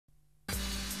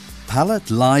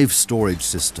Pallet live storage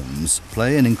systems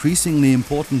play an increasingly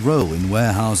important role in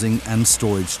warehousing and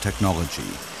storage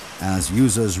technology, as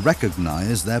users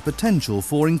recognize their potential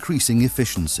for increasing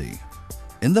efficiency.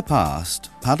 In the past,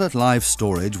 pallet live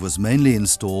storage was mainly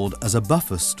installed as a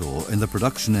buffer store in the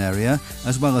production area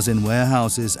as well as in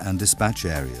warehouses and dispatch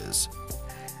areas.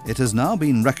 It has now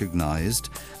been recognized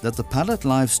that the pallet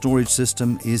live storage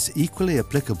system is equally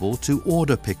applicable to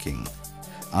order picking,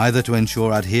 either to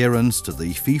ensure adherence to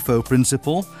the FIFO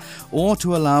principle or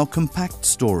to allow compact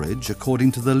storage according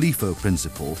to the LIFO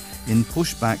principle in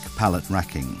pushback pallet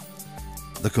racking.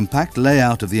 The compact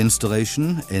layout of the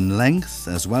installation, in length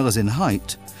as well as in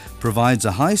height, provides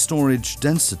a high storage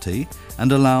density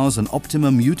and allows an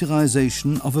optimum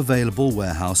utilization of available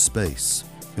warehouse space.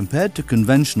 Compared to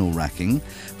conventional racking,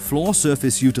 floor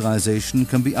surface utilization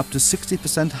can be up to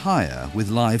 60% higher with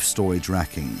live storage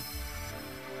racking.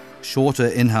 Shorter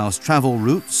in-house travel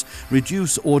routes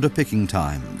reduce order picking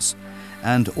times,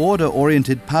 and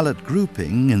order-oriented pallet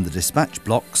grouping in the dispatch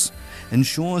blocks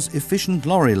ensures efficient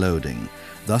lorry loading,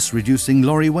 thus reducing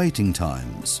lorry waiting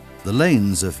times. The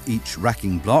lanes of each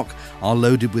racking block are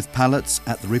loaded with pallets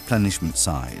at the replenishment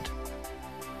side.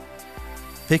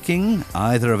 Picking,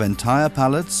 either of entire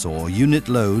pallets or unit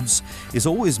loads, is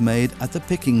always made at the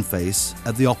picking face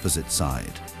at the opposite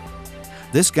side.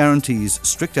 This guarantees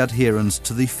strict adherence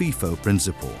to the FIFO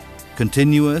principle.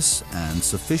 Continuous and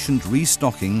sufficient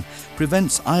restocking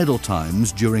prevents idle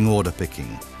times during order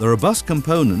picking. The robust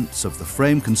components of the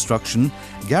frame construction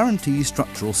guarantee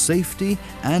structural safety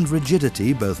and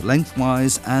rigidity both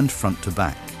lengthwise and front to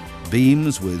back.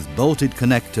 Beams with bolted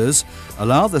connectors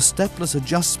allow the stepless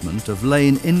adjustment of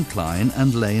lane incline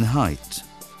and lane height.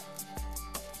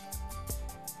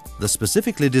 The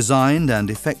specifically designed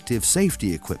and effective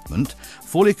safety equipment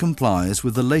fully complies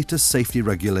with the latest safety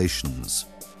regulations.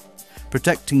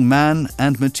 Protecting man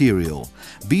and material,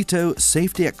 Beto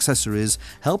safety accessories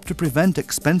help to prevent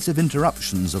expensive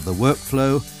interruptions of the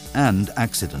workflow and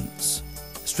accidents.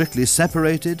 Strictly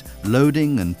separated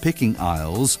loading and picking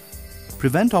aisles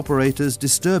prevent operators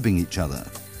disturbing each other.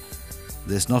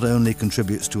 This not only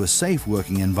contributes to a safe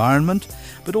working environment,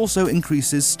 but also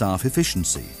increases staff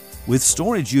efficiency. With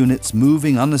storage units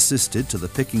moving unassisted to the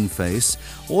picking face,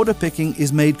 order picking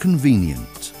is made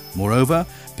convenient. Moreover,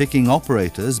 picking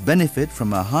operators benefit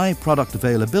from a high product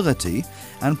availability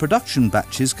and production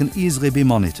batches can easily be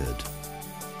monitored.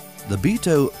 The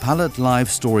Beto Pallet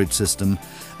Live Storage System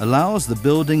allows the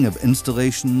building of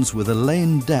installations with a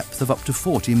lane depth of up to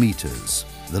 40 meters.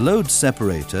 The load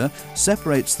separator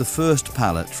separates the first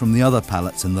pallet from the other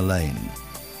pallets in the lane.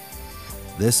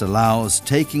 This allows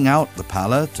taking out the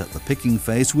pallet at the picking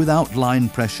face without line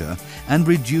pressure and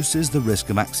reduces the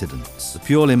risk of accidents. The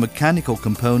purely mechanical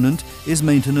component is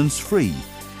maintenance-free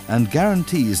and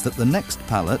guarantees that the next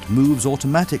pallet moves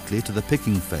automatically to the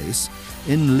picking face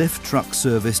in lift truck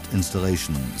serviced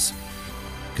installations.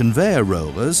 Conveyor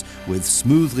rollers with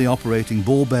smoothly operating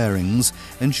ball bearings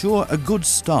ensure a good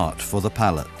start for the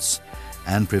pallets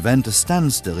and prevent a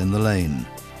standstill in the lane.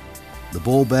 The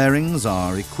ball bearings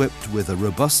are equipped with a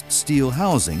robust steel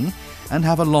housing and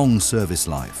have a long service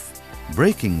life.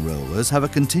 Braking rollers have a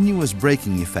continuous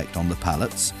braking effect on the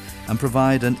pallets and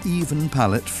provide an even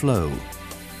pallet flow.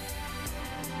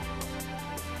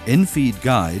 In-feed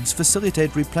guides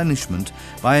facilitate replenishment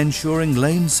by ensuring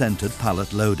lane-centered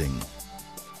pallet loading.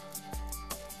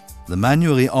 The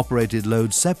manually operated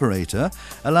load separator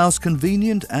allows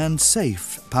convenient and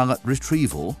safe pallet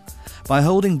retrieval by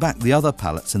holding back the other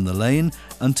pallets in the lane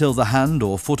until the hand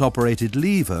or foot-operated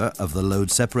lever of the load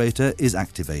separator is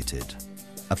activated.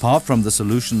 Apart from the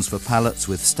solutions for pallets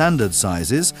with standard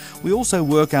sizes, we also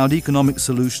work out economic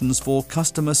solutions for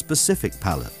customer-specific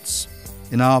pallets.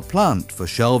 In our plant for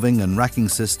shelving and racking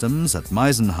systems at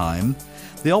Meisenheim,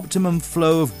 the optimum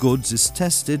flow of goods is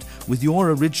tested with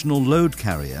your original load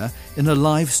carrier in a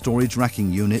live storage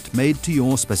racking unit made to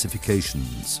your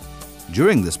specifications.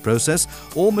 During this process,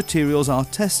 all materials are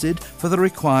tested for the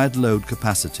required load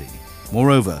capacity.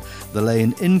 Moreover, the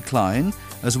lane incline,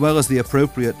 as well as the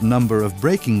appropriate number of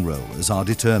braking rollers, are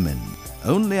determined.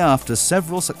 Only after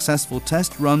several successful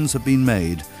test runs have been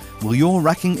made will your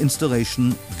racking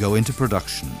installation go into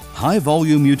production. High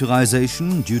volume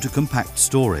utilization due to compact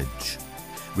storage,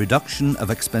 reduction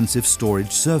of expensive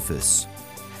storage surface,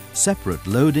 separate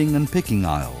loading and picking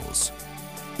aisles,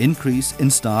 increase in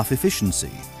staff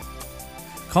efficiency,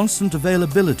 constant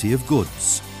availability of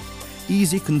goods,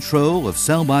 easy control of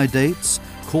sell-by dates,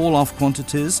 call-off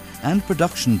quantities and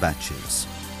production batches,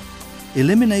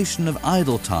 elimination of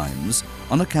idle times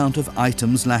on account of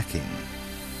items lacking,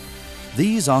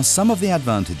 These are some of the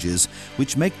advantages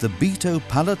which make the Beto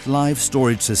Pallet Live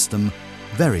storage system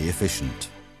very efficient.